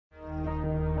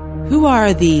Who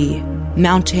are the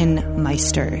mountain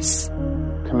meisters?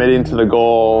 Committing to the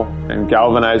goal and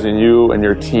galvanizing you and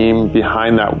your team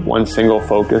behind that one single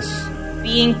focus.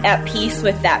 Being at peace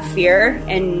with that fear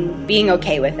and being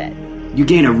okay with it. You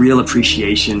gain a real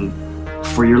appreciation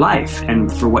for your life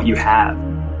and for what you have.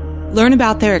 Learn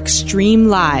about their extreme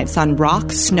lives on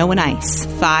rock, snow, and ice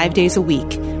 5 days a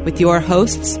week with your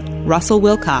hosts, Russell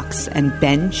Wilcox and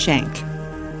Ben Schenk.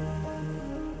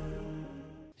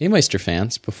 Hey, Meister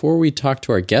fans. Before we talk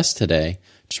to our guest today,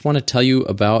 just want to tell you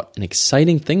about an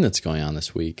exciting thing that's going on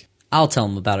this week. I'll tell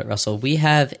them about it, Russell. We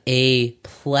have a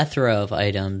plethora of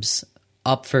items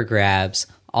up for grabs.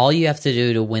 All you have to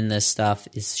do to win this stuff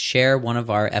is share one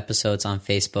of our episodes on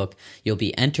Facebook. You'll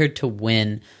be entered to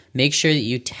win. Make sure that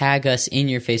you tag us in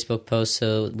your Facebook post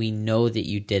so we know that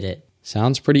you did it.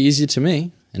 Sounds pretty easy to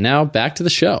me. And now back to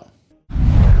the show.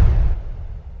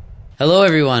 Hello,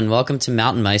 everyone. Welcome to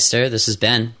Mountain Meister. This is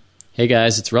Ben. Hey,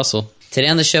 guys. It's Russell. Today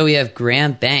on the show, we have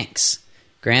Graham Banks.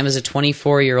 Graham is a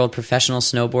 24-year-old professional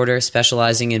snowboarder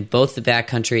specializing in both the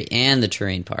backcountry and the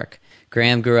terrain park.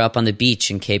 Graham grew up on the beach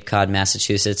in Cape Cod,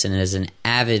 Massachusetts, and is an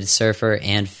avid surfer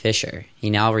and fisher. He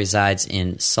now resides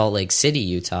in Salt Lake City,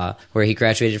 Utah, where he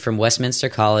graduated from Westminster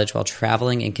College while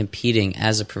traveling and competing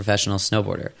as a professional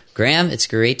snowboarder. Graham, it's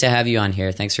great to have you on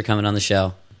here. Thanks for coming on the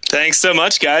show. Thanks so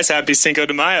much, guys. Happy Cinco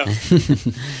de Mayo.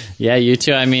 Yeah, you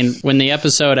too. I mean, when the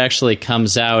episode actually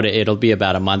comes out, it'll be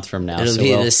about a month from now. It'll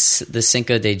be the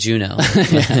Cinco de Juno.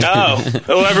 Oh,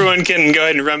 well, everyone can go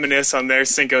ahead and reminisce on their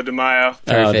Cinco de Mayo.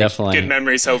 Oh, definitely. Good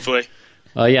memories, hopefully.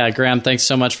 Well, yeah, Graham, thanks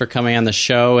so much for coming on the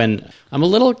show. And I'm a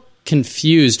little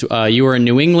confused. You were a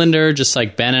New Englander, just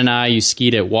like Ben and I. You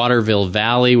skied at Waterville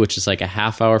Valley, which is like a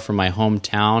half hour from my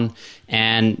hometown.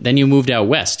 And then you moved out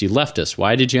west. You left us.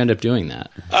 Why did you end up doing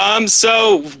that?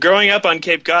 So growing up on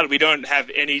Cape Cod, we don't have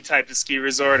any type of ski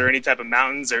resort or any type of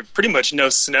mountains or pretty much no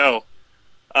snow.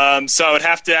 So I would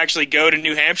have to actually go to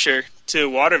New Hampshire to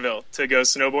Waterville to go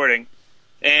snowboarding.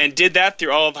 And did that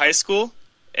through all of high school.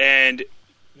 And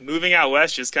moving out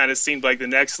west just kind of seemed like the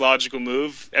next logical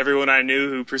move. Everyone I knew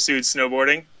who pursued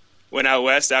snowboarding went out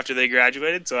west after they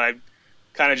graduated. So I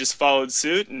kind of just followed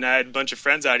suit, and I had a bunch of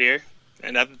friends out here.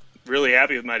 And I'm really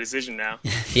happy with my decision now.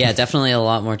 Yeah, definitely a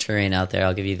lot more terrain out there,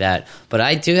 I'll give you that. But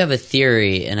I do have a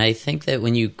theory, and I think that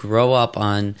when you grow up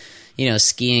on,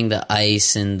 skiing the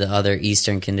ice and the other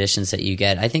eastern conditions that you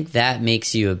get, I think that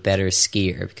makes you a better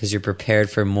skier because you're prepared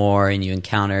for more and you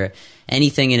encounter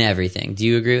anything and everything. Do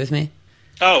you agree with me?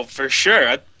 Oh, for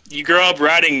sure. You grow up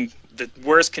riding the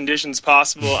worst conditions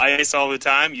possible, ice all the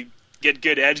time. You get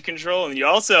good edge control, and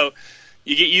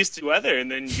you get used to weather,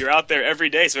 and then you're out there every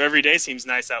day, so every day seems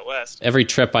nice out west. Every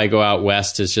trip I go out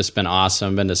west has just been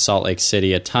awesome. Been to Salt Lake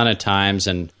City a ton of times,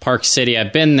 and Park City,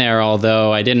 I've been there,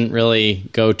 although I didn't really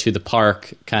go to the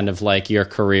park kind of like your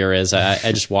career is.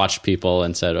 I just watched people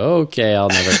and said, okay, I'll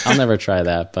never try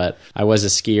that. But I was a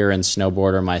skier and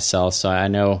snowboarder myself, so I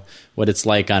know what it's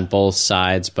like on both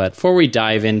sides. But before we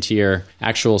dive into your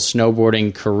actual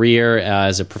snowboarding career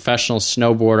as a professional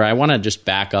snowboarder, I want to just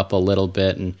back up a little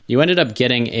bit. And you ended up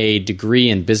getting a degree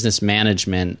in business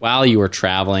management while you were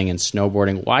traveling and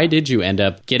snowboarding. Why did you end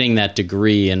up getting that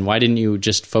degree, and why didn't you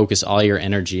just focus all your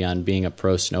energy on being a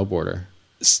pro snowboarder?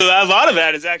 So a lot of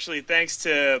that is actually thanks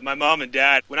to my mom and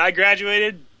dad. When I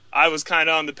graduated, I was kind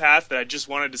of on the path that I just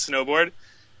wanted to snowboard.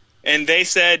 And they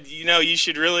said, you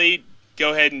should really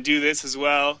go ahead and do this as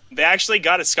well. They actually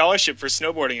got a scholarship for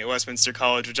snowboarding at Westminster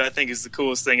College, which I think is the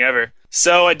coolest thing ever.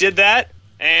 So I did that,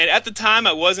 and at the time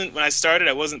when I started,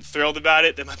 I wasn't thrilled about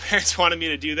it that my parents wanted me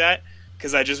to do that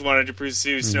because I just wanted to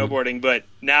pursue snowboarding. But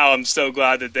now I'm so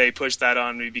glad that they pushed that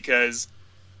on me because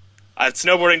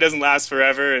snowboarding doesn't last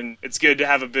forever, and it's good to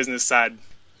have a business side.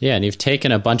 Yeah, and you've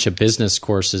taken a bunch of business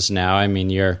courses now. I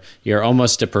mean, you're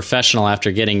almost a professional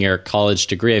after getting your college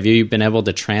degree. Have you been able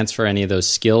to transfer any of those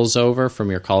skills over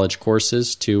from your college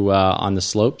courses to on the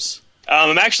slopes?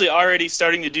 I'm actually already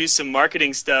starting to do some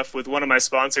marketing stuff with one of my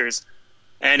sponsors,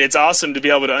 and it's awesome to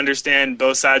be able to understand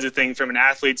both sides of things from an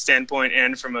athlete standpoint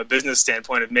and from a business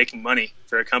standpoint of making money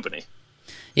for a company.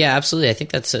 Yeah, absolutely. I think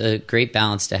that's a great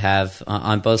balance to have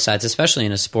on both sides, especially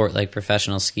in a sport like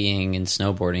professional skiing and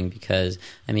snowboarding, because,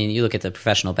 you look at the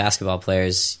professional basketball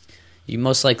players, you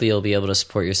most likely will be able to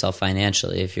support yourself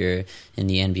financially if you're in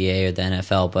the NBA or the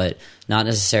NFL, but not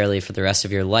necessarily for the rest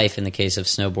of your life in the case of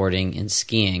snowboarding and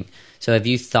skiing. So have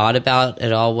you thought about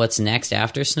at all what's next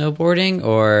after snowboarding,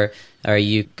 or are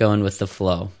you going with the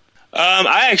flow?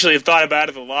 I actually have thought about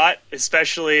it a lot,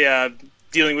 especially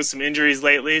dealing with some injuries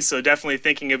lately, so definitely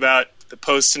thinking about the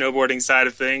post-snowboarding side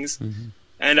of things. Mm-hmm.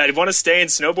 And I want to stay in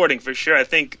snowboarding for sure. I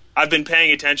think I've been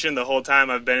paying attention the whole time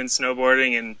I've been in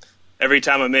snowboarding, and every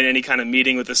time I'm in any kind of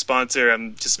meeting with a sponsor,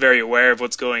 I'm just very aware of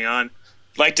what's going on.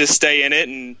 Like to stay in it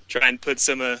and try and put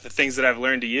some of the things that I've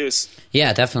learned to use.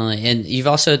 Yeah, definitely. And you've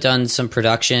also done some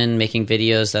production, making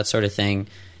videos, that sort of thing.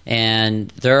 And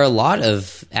there are a lot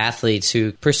of athletes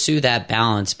who pursue that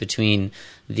balance between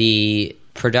the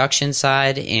production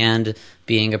side and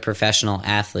being a professional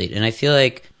athlete. And I feel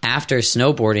like after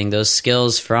snowboarding, those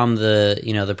skills from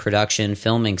the production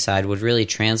filming side would really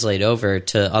translate over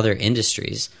to other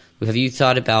industries. Have you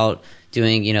thought about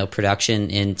doing, production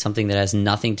in something that has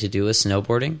nothing to do with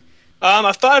snowboarding?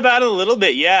 I've thought about it a little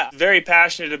bit, yeah. Very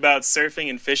passionate about surfing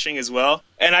and fishing as well.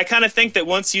 And I kind of think that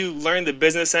once you learn the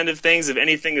business end of things, of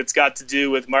anything that's got to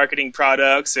do with marketing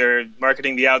products or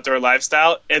marketing the outdoor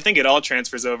lifestyle, I think it all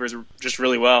transfers over just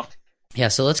really well. Yeah,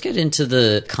 so let's get into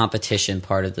the competition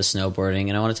part of the snowboarding.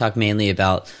 And I want to talk mainly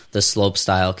about the slope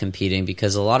style competing,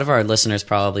 because a lot of our listeners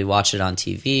probably watch it on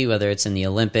TV, whether it's in the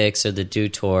Olympics or the Dew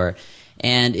Tour.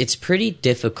 And it's pretty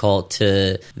difficult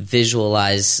to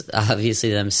visualize, obviously,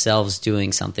 themselves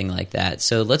doing something like that.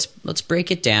 So let's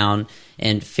break it down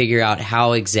and figure out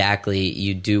how exactly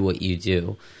you do what you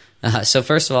do. So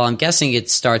first of all, I'm guessing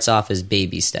it starts off as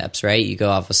baby steps, right? You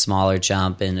go off a smaller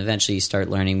jump, and eventually you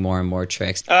start learning more and more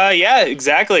tricks. Yeah,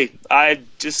 exactly. I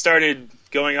just started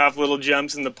going off little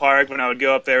jumps in the park when I would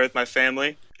go up there with my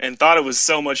family, and thought it was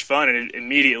so much fun, and it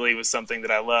immediately was something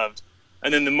that I loved.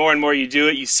 And then the more and more you do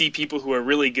it, you see people who are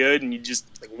really good, and you just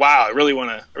like, wow, I really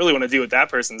want to do what that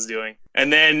person's doing.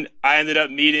 And then I ended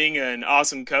up meeting an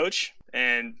awesome coach,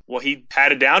 and he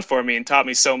had it down for me and taught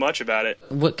me so much about it.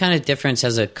 What kind of difference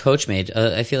has a coach made?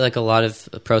 I feel like a lot of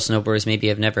pro snowboarders maybe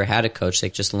have never had a coach;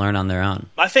 they just learn on their own.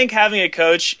 I think having a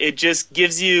coach, it just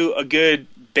gives you a good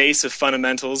base of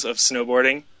fundamentals of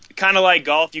snowboarding. Kind of like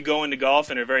golf, you go into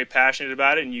golf and are very passionate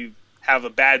about it, and you have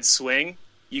a bad swing.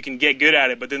 You can get good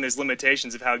at it, but then there's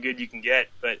limitations of how good you can get.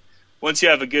 But once you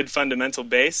have a good fundamental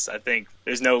base, I think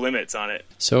there's no limits on it.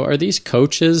 So are these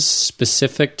coaches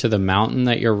specific to the mountain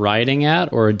that you're riding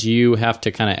at, or do you have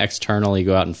to kind of externally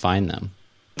go out and find them?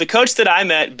 The coach that I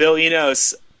met, Bill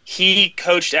Enos, he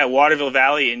coached at Waterville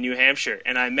Valley in New Hampshire,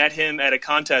 and I met him at a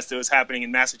contest that was happening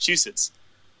in Massachusetts.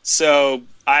 So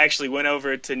I actually went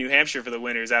over to New Hampshire for the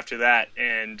winters after that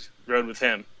and rode with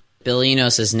him. Bill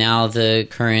Enos is now the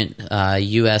current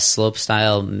U.S.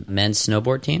 slopestyle men's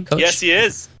snowboard team coach? Yes, he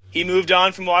is. He moved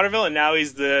on from Waterville, and now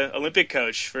he's the Olympic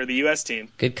coach for the U.S. team.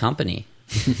 Good company.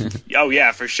 Oh,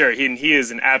 yeah, for sure. He is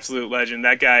an absolute legend.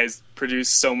 That guy's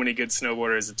produced so many good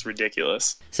snowboarders, it's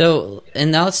ridiculous. So,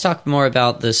 and now let's talk more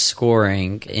about the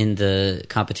scoring in the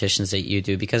competitions that you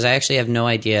do, because I actually have no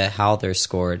idea how they're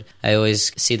scored. I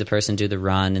always see the person do the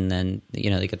run, and then,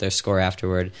 they get their score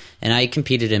afterward. And I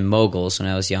competed in moguls when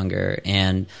I was younger,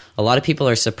 and a lot of people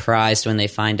are surprised when they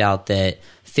find out that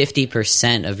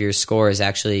 50% of your score is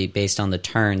actually based on the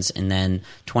turns, and then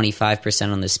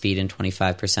 25% on the speed and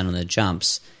 25% on the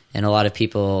jumps. And a lot of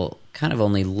people kind of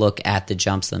only look at the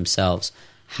jumps themselves.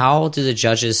 How do the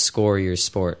judges score your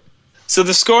sport? So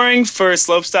the scoring for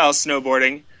slopestyle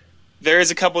snowboarding,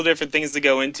 there's a couple different things that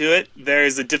go into it.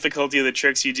 There's the difficulty of the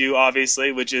tricks you do,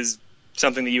 obviously, which is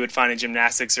something that you would find in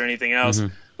gymnastics or anything else.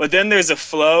 Mm-hmm. But then there's a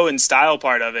flow and style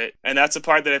part of it, and that's a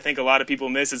part that I think a lot of people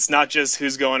miss. It's not just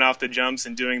who's going off the jumps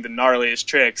and doing the gnarliest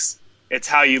tricks. It's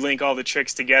how you link all the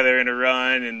tricks together in a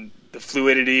run and the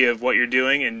fluidity of what you're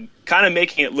doing and kind of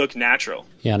making it look natural.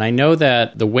 Yeah, and I know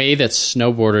that the way that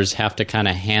snowboarders have to kind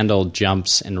of handle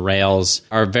jumps and rails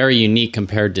are very unique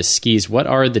compared to skis. What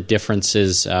are the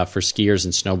differences for skiers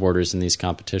and snowboarders in these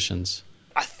competitions?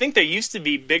 I think there used to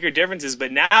be bigger differences,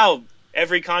 but now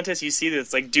every contest you see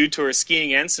that's like Dew Tour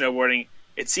skiing and snowboarding,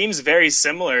 it seems very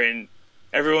similar, and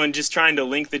everyone just trying to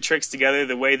link the tricks together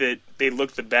the way that they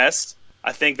look the best.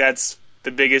 I think that's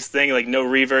the biggest thing, like no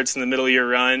reverts in the middle of your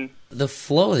run. The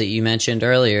flow that you mentioned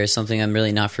earlier is something I'm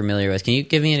really not familiar with. Can you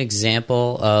give me an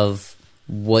example of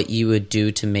what you would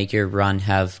do to make your run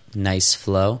have nice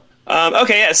flow?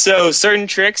 Okay, yeah. So certain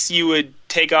tricks you would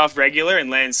take off regular and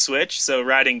land switch, so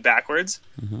riding backwards.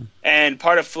 Mm-hmm. And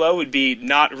part of flow would be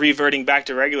not reverting back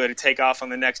to regular to take off on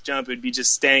the next jump. It would be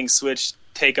just staying switch,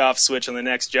 take off, switch on the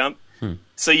next jump.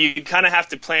 So you kind of have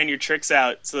to plan your tricks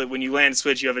out so that when you land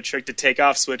switch, you have a trick to take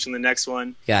off switch on the next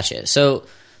one. Gotcha. So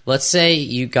let's say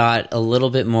you got a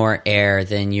little bit more air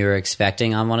than you were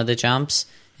expecting on one of the jumps,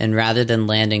 and rather than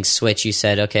landing switch, you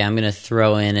said, okay, I'm going to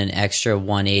throw in an extra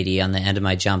 180 on the end of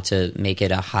my jump to make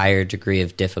it a higher degree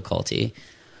of difficulty.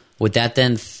 Would that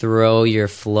then throw your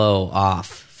flow off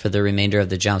for the remainder of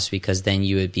the jumps, because then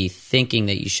you would be thinking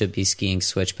that you should be skiing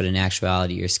switch, but in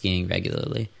actuality you're skiing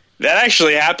regularly? That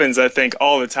actually happens, I think,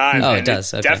 all the time. Oh, it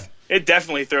does? Okay. It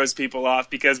definitely throws people off,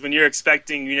 because when you're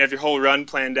expecting, you have your whole run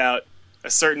planned out, a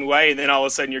certain way, and then all of a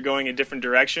sudden you're going a different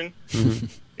direction.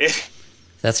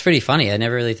 That's pretty funny. I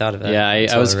never really thought about it.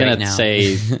 Yeah, I was going to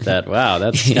say that, wow,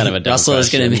 that's kind of a dumb Russell is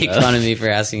going to make question, fun of me for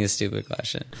asking a stupid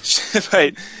question.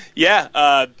 But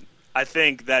yeah, I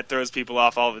think that throws people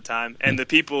off all the time. And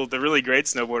the really great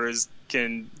snowboarders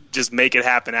can just make it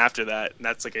happen after that. And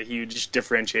that's like a huge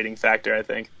differentiating factor, I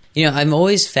think. You know, I'm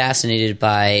always fascinated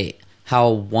by how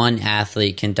one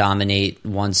athlete can dominate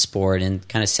one sport and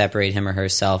kind of separate him or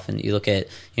herself. And you look at,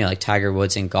 like Tiger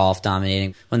Woods in golf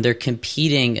dominating when they're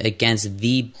competing against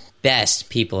the best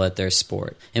people at their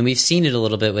sport. And we've seen it a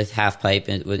little bit with halfpipe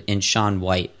in Shaun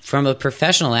White. From a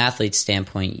professional athlete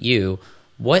standpoint,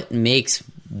 what makes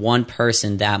one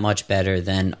person that much better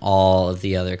than all of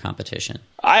the other competition?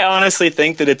 I honestly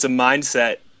think that it's a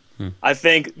mindset. I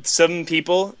think some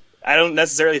people, I don't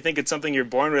necessarily think it's something you're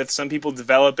born with. Some people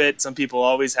develop it. Some people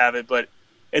always have it. But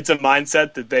it's a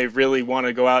mindset that they really want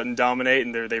to go out and dominate,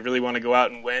 and they really want to go out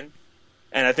and win.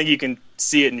 And I think you can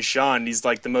see it in Shaun. He's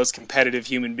like the most competitive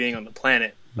human being on the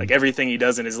planet. Like everything he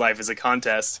does in his life is a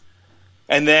contest.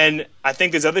 And then I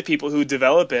think there's other people who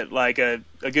develop it. Like a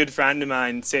good friend of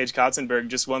mine, Sage Kotzenberg,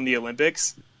 just won the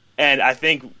Olympics. And I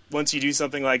think once you do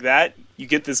something like that, you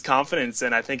get this confidence,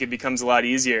 and I think it becomes a lot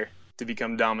easier to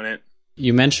become dominant.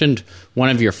 You mentioned one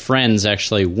of your friends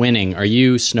actually winning. Are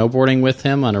you snowboarding with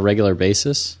him on a regular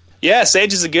basis? Yeah,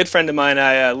 Sage is a good friend of mine.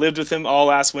 I lived with him all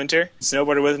last winter,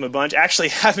 snowboarded with him a bunch. Actually,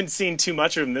 haven't seen too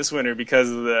much of him this winter because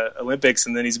of the Olympics,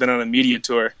 and then he's been on a media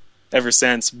tour ever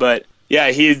since. But yeah,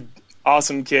 he's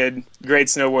awesome kid, great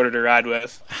snowboarder to ride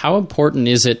with. How important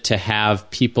is it to have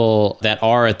people that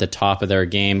are at the top of their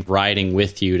game riding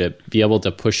with you to be able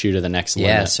to push you to the next limit?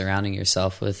 Yeah, surrounding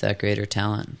yourself with that greater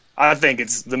talent. I think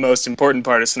it's the most important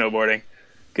part of snowboarding,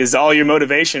 because all your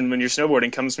motivation when you're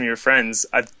snowboarding comes from your friends.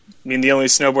 I mean, the only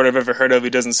snowboarder I've ever heard of who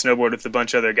doesn't snowboard with a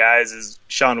bunch of other guys is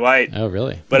Shaun White. Oh,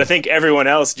 really? But I think everyone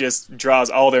else just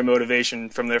draws all their motivation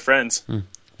from their friends.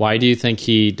 Why do you think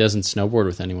he doesn't snowboard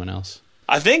with anyone else?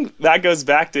 I think that goes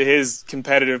back to his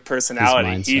competitive personality.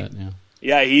 His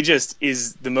mindset, he just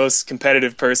is the most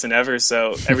competitive person ever.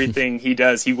 So everything he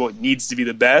does, he needs to be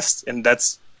the best, and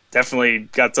that's definitely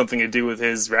got something to do with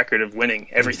his record of winning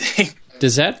everything.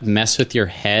 Does that mess with your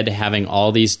head, having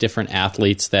all these different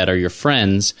athletes that are your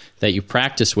friends that you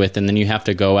practice with, and then you have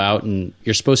to go out and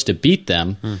you're supposed to beat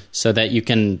them so that you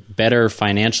can better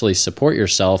financially support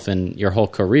yourself and your whole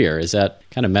career? Is that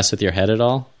kind of mess with your head at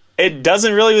all? It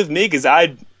doesn't really with me, because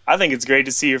I think it's great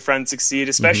to see your friends succeed,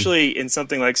 especially in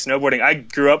something like snowboarding. I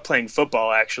grew up playing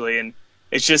football, actually, and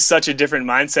it's just such a different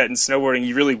mindset in snowboarding.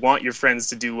 You really want your friends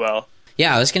to do well.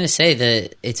 Yeah, I was going to say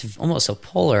that it's almost a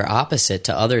polar opposite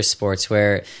to other sports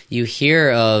where you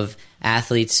hear of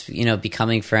athletes,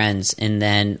 becoming friends, and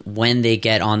then when they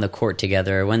get on the court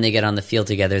together, when they get on the field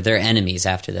together, they're enemies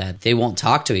after that. They won't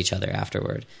talk to each other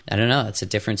afterward. I don't know. It's a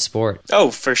different sport. Oh,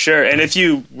 for sure. And if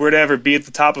you were to ever be at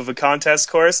the top of a contest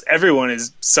course, everyone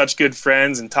is such good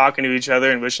friends and talking to each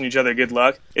other and wishing each other good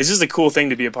luck. It's just a cool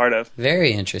thing to be a part of.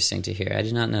 Very interesting to hear. I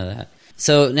did not know that.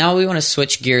 So now we want to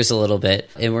switch gears a little bit,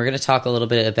 and we're going to talk a little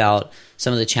bit about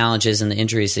some of the challenges and the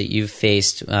injuries that you've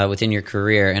faced within your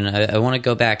career. And I want to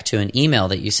go back to an email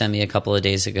that you sent me a couple of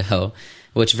days ago,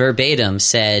 which verbatim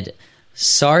said,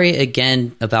 "Sorry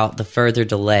again about the further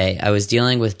delay. I was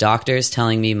dealing with doctors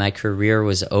telling me my career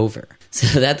was over."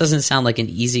 So that doesn't sound like an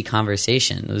easy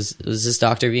conversation. Was this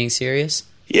doctor being serious?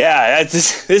 Yeah,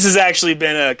 this has actually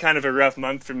been a kind of a rough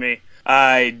month for me.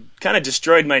 I kind of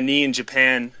destroyed my knee in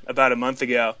Japan about a month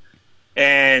ago,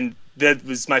 and that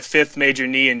was my 5th major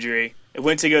knee injury. I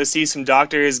went to go see some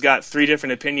doctors, got 3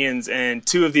 different opinions, and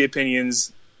 2 of the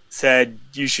opinions said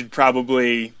you should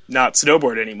probably not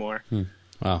snowboard anymore.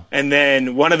 Wow. And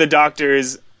then one of the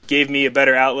doctors gave me a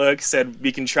better outlook, said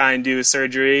we can try and do a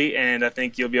surgery, and I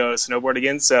think you'll be able to snowboard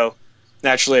again. So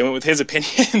naturally I went with his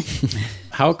opinion.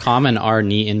 How common are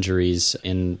knee injuries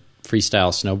in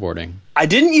freestyle snowboarding? I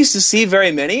didn't used to see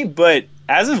very many, but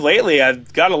as of lately,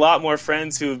 I've got a lot more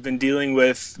friends who have been dealing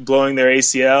with blowing their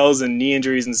ACLs and knee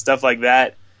injuries and stuff like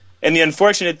that. And the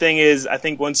unfortunate thing is, I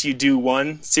think once you do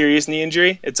one serious knee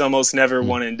injury, it's almost never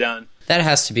one and done. That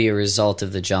has to be a result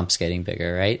of the jumps getting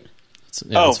bigger, right? That's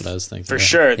what I was thinking. For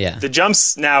sure. Yeah. The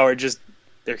jumps now are just,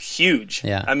 they're huge.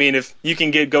 Yeah. I mean, if you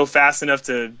can go fast enough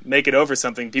to make it over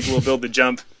something, people will build the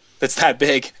jump that's that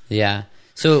big. Yeah.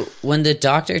 So when the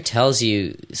doctor tells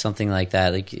you something like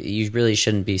that, like you really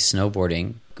shouldn't be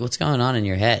snowboarding, what's going on in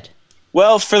your head?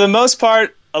 Well, for the most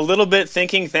part, a little bit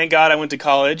thinking, thank God I went to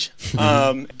college.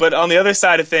 But on the other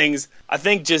side of things, I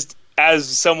think just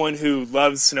as someone who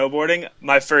loves snowboarding,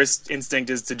 my first instinct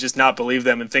is to just not believe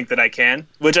them and think that I can,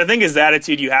 which I think is the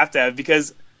attitude you have to have,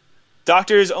 because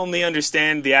doctors only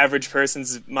understand the average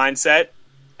person's mindset.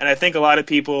 And I think a lot of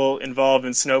people involved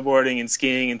in snowboarding and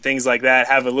skiing and things like that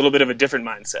have a little bit of a different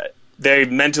mindset. They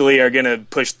mentally are going to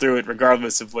push through it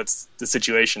regardless of what the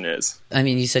situation is. I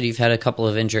mean, you said you've had a couple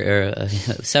of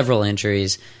several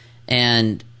injuries.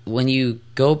 And when you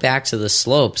go back to the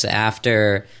slopes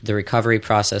after the recovery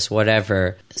process,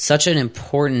 whatever, such an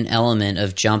important element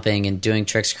of jumping and doing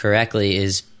tricks correctly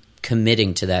is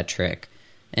committing to that trick.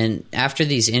 And after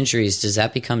these injuries, does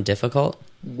that become difficult?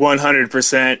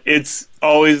 100%. It's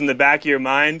always in the back of your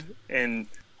mind. And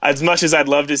as much as I'd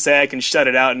love to say I can shut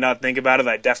it out and not think about it,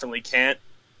 I definitely can't.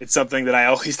 It's something that I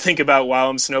always think about while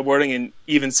I'm snowboarding, and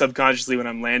even subconsciously when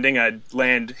I'm landing, I'd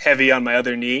land heavy on my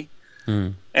other knee.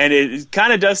 And it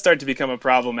kind of does start to become a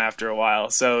problem after a while.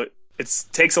 So it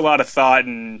takes a lot of thought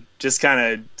and just kind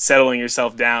of settling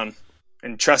yourself down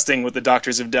and trusting what the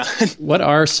doctors have done. What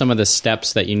are some of the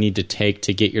steps that you need to take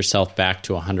to get yourself back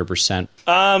to 100%?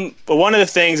 But one of the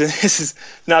things, and this is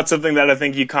not something that I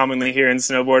think you commonly hear in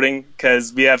snowboarding,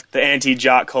 because we have the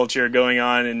anti-jock culture going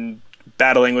on and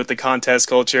battling with the contest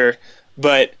culture,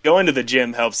 but going to the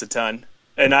gym helps a ton.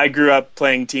 And I grew up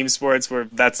playing team sports where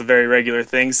that's a very regular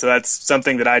thing, so that's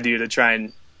something that I do to try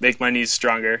and make my knees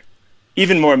stronger.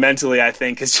 Even more mentally, I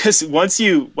think, it's just once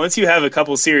you have a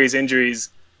couple serious injuries,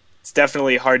 it's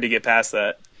definitely hard to get past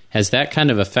that. Has that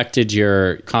kind of affected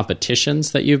your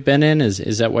competitions that you've been in?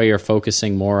 Is that why you're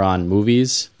focusing more on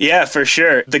movies? Yeah, for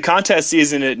sure. The contest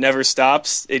season, it never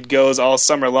stops. It goes all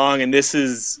summer long, and this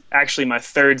is actually my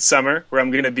third summer where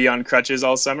I'm going to be on crutches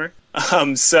all summer.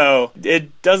 So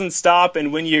it doesn't stop,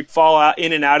 and when you fall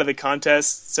in and out of the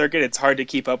contest circuit, it's hard to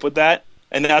keep up with that.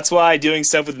 And that's why doing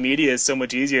stuff with media is so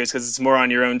much easier, is because it's more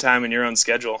on your own time and your own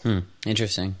schedule.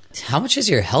 Interesting. How much is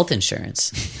your health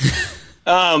insurance?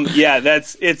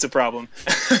 It's a problem.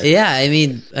 Yeah, I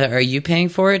mean, are you paying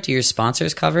for it? Do your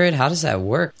sponsors cover it? How does that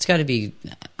work? It's got to be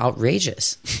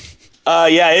outrageous.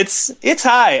 It's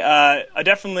high.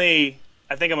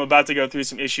 I think I'm about to go through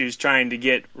some issues trying to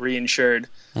get reinsured,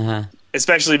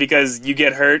 especially because you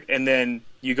get hurt and then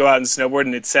you go out and snowboard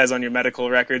and it says on your medical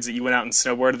records that you went out and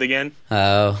snowboarded again.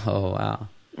 Oh, wow.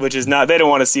 Which is not, they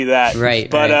don't want to see that. Right.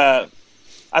 But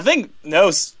I think,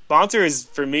 sponsors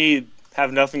for me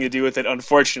have nothing to do with it,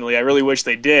 unfortunately. I really wish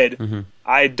they did.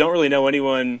 I don't really know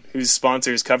anyone whose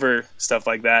sponsors cover stuff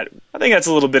like that. I think that's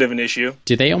a little bit of an issue.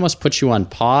 Do they almost put you on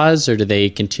pause, or do they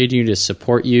continue to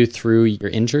support you through your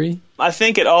injury? I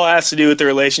think it all has to do with the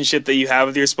relationship that you have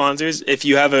with your sponsors. If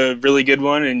you have a really good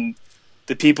one and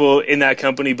the people in that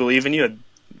company believe in you,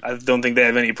 I don't think they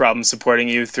have any problem supporting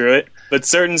you through it. But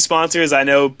certain sponsors, I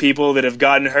know people that have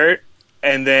gotten hurt,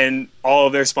 and then all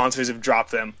of their sponsors have dropped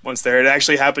them once they're hurt. It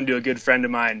actually happened to a good friend of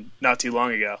mine not too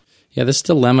long ago. Yeah, this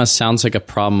dilemma sounds like a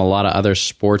problem a lot of other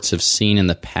sports have seen in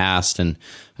the past, and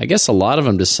I guess a lot of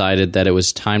them decided that it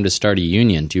was time to start a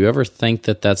union. Do you ever think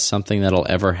that that's something that'll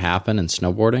ever happen in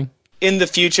snowboarding? In the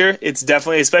future, it's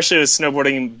definitely, especially with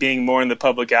snowboarding being more in the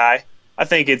public eye, I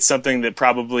think it's something that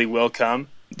probably will come.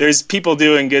 There's people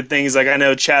doing good things, like I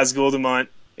know Chaz Goldemont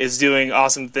is doing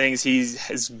awesome things.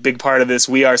 He's a big part of this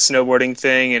We Are Snowboarding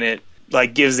thing, and it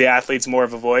gives the athletes more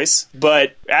of a voice.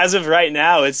 But as of right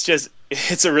now, it's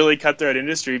a really cutthroat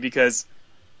industry, because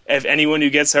if anyone who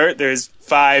gets hurt, there's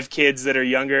 5 kids that are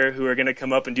younger who are going to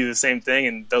come up and do the same thing,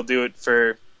 and they'll do it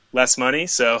for less money.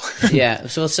 So yeah,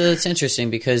 so it's interesting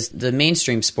because the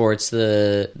mainstream sports,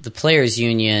 the players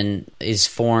union is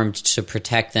formed to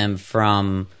protect them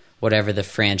from whatever the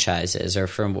franchise is or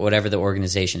from whatever the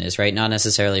organization is, right? Not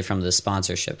necessarily from the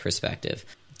sponsorship perspective.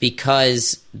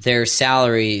 Because their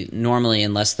salary, normally,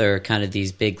 unless they're kind of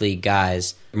these big league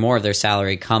guys, more of their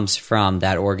salary comes from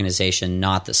that organization,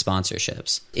 not the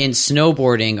sponsorships. In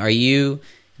snowboarding, are you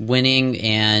winning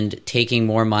and taking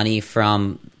more money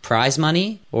from prize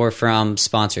money or from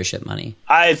sponsorship money?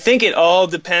 I think it all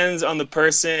depends on the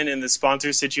person and the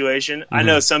sponsor situation. I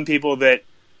know some people that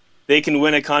they can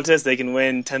win a contest, they can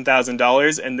win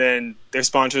 $10,000, and then their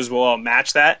sponsors will all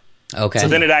match that. Okay. So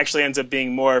then it actually ends up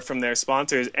being more from their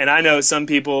sponsors. And I know some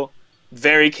people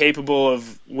very capable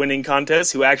of winning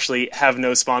contests who actually have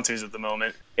no sponsors at the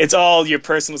moment. It's all your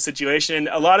personal situation.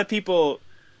 A lot of people,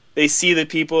 they see the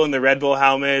people in the Red Bull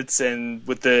helmets and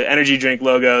with the energy drink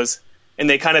logos, and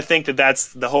they kind of think that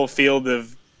that's the whole field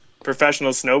of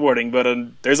professional snowboarding.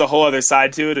 But there's a whole other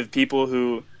side to it of people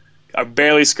who are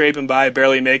barely scraping by,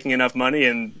 barely making enough money,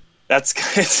 and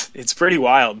it's pretty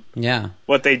wild. Yeah,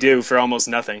 what they do for almost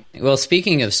nothing. Well,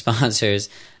 speaking of sponsors,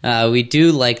 we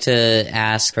do like to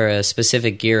ask for a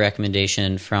specific gear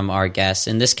recommendation from our guests,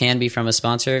 and this can be from a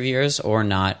sponsor of yours or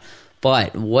not.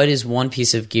 But what is one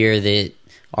piece of gear that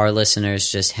our listeners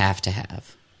just have to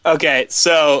have? Okay,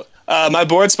 so My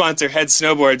board sponsor, Head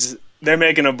Snowboards, they're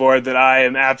making a board that I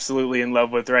am absolutely in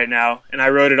love with right now. And I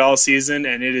rode it all season,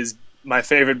 and it is my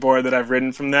favorite board that I've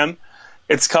ridden from them.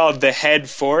 It's called the Head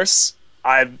Force.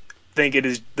 I think it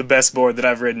is the best board that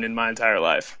I've ridden in my entire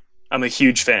life. I'm a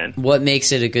huge fan. What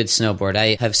makes it a good snowboard?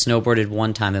 I have snowboarded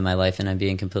one time in my life, and I'm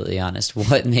being completely honest.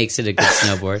 What makes it a good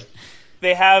snowboard?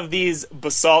 They have these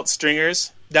basalt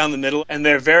stringers down the middle, and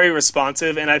they're very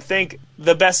responsive. And I think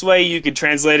the best way you could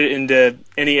translate it into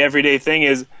any everyday thing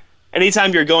is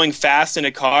anytime you're going fast in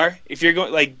a car, if you're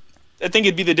going, like, I think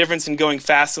it'd be the difference in going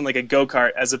fast in like a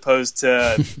go-kart as opposed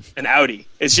to an Audi.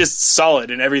 It's just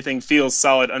solid, and everything feels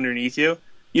solid underneath you.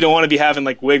 You don't want to be having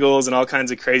like wiggles and all kinds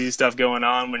of crazy stuff going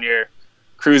on when you're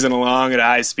cruising along at a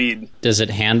high speed. Does it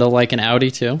handle like an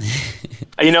Audi too?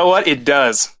 You know what? It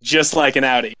does, just like an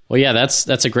Audi. Well, yeah,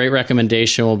 that's a great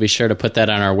recommendation. We'll be sure to put that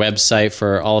on our website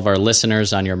for all of our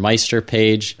listeners on your Meister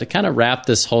page. To kind of wrap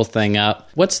this whole thing up,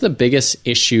 what's the biggest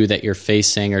issue that you're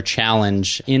facing or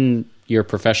challenge in your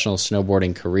professional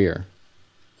snowboarding career?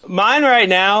 Mine right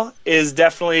now is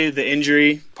definitely the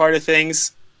injury part of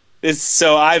things.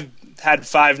 So I've had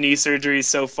 5 knee surgeries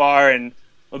so far, and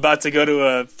I'm about to go to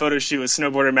a photo shoot with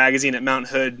Snowboarder magazine at Mount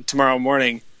Hood tomorrow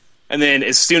morning. And then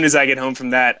as soon as I get home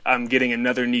from that, I'm getting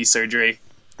another knee surgery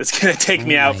that's going to take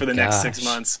me out for the next 6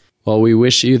 months. Well, we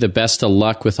wish you the best of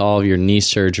luck with all of your knee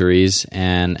surgeries,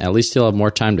 and at least you'll have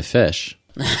more time to fish.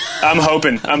 I'm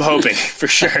hoping for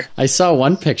sure. I saw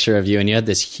one picture of you, and you had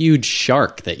this huge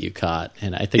shark that you caught,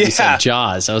 and I think you said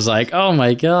Jaws. I was like, oh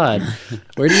my God.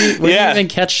 Where do you even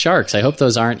catch sharks? I hope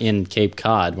those aren't in Cape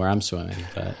Cod where I'm swimming.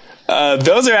 But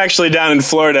those are actually down in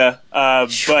Florida,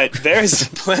 but there's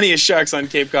plenty of sharks on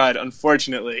Cape Cod,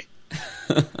 unfortunately.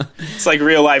 It's like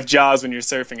real life Jaws when you're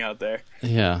surfing out there.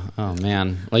 Yeah. Oh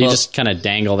man. Well, you just kind of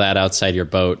dangle that outside your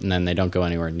boat, and then they don't go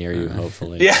anywhere near you.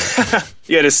 Hopefully. Yeah.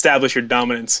 You had to establish your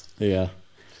dominance. Yeah.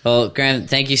 Well, Graham,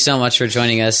 thank you so much for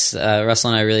joining us. Russell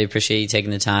and I really appreciate you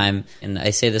taking the time. And I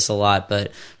say this a lot,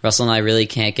 but Russell and I really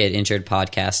can't get injured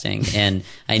podcasting. And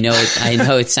I know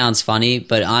it sounds funny,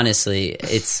 but honestly,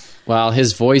 it's. Well,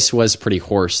 his voice was pretty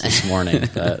hoarse this morning.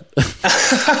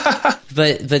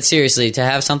 But seriously, to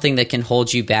have something that can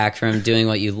hold you back from doing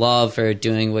what you love or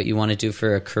doing what you want to do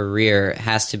for a career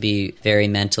has to be very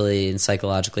mentally and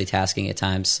psychologically tasking at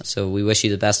times. So we wish you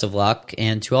the best of luck.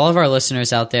 And to all of our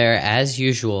listeners out there, as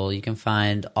usual, you can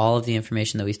find all of the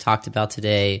information that we've talked about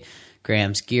today,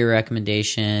 Graham's gear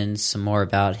recommendations, some more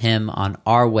about him on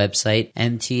our website,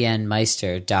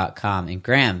 mtnmeister.com. And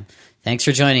Graham, thanks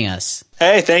for joining us.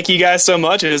 Hey, thank you guys so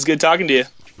much. It was good talking to you.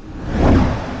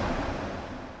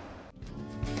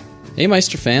 Hey,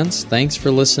 Meister fans. Thanks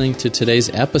for listening to today's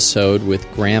episode with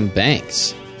Graham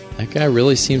Banks. That guy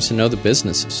really seems to know the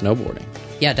business of snowboarding.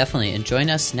 Yeah, definitely. And join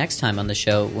us next time on the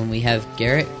show when we have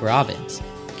Garrett Grobbins.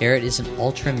 Garrett is an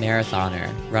ultra-marathoner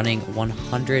running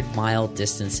 100-mile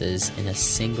distances in a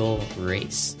single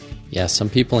race. Yeah, some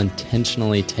people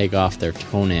intentionally take off their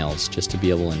toenails just to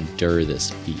be able to endure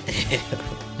this feat.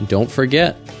 And don't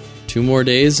forget, 2 more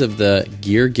days of the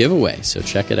gear giveaway, so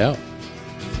check it out.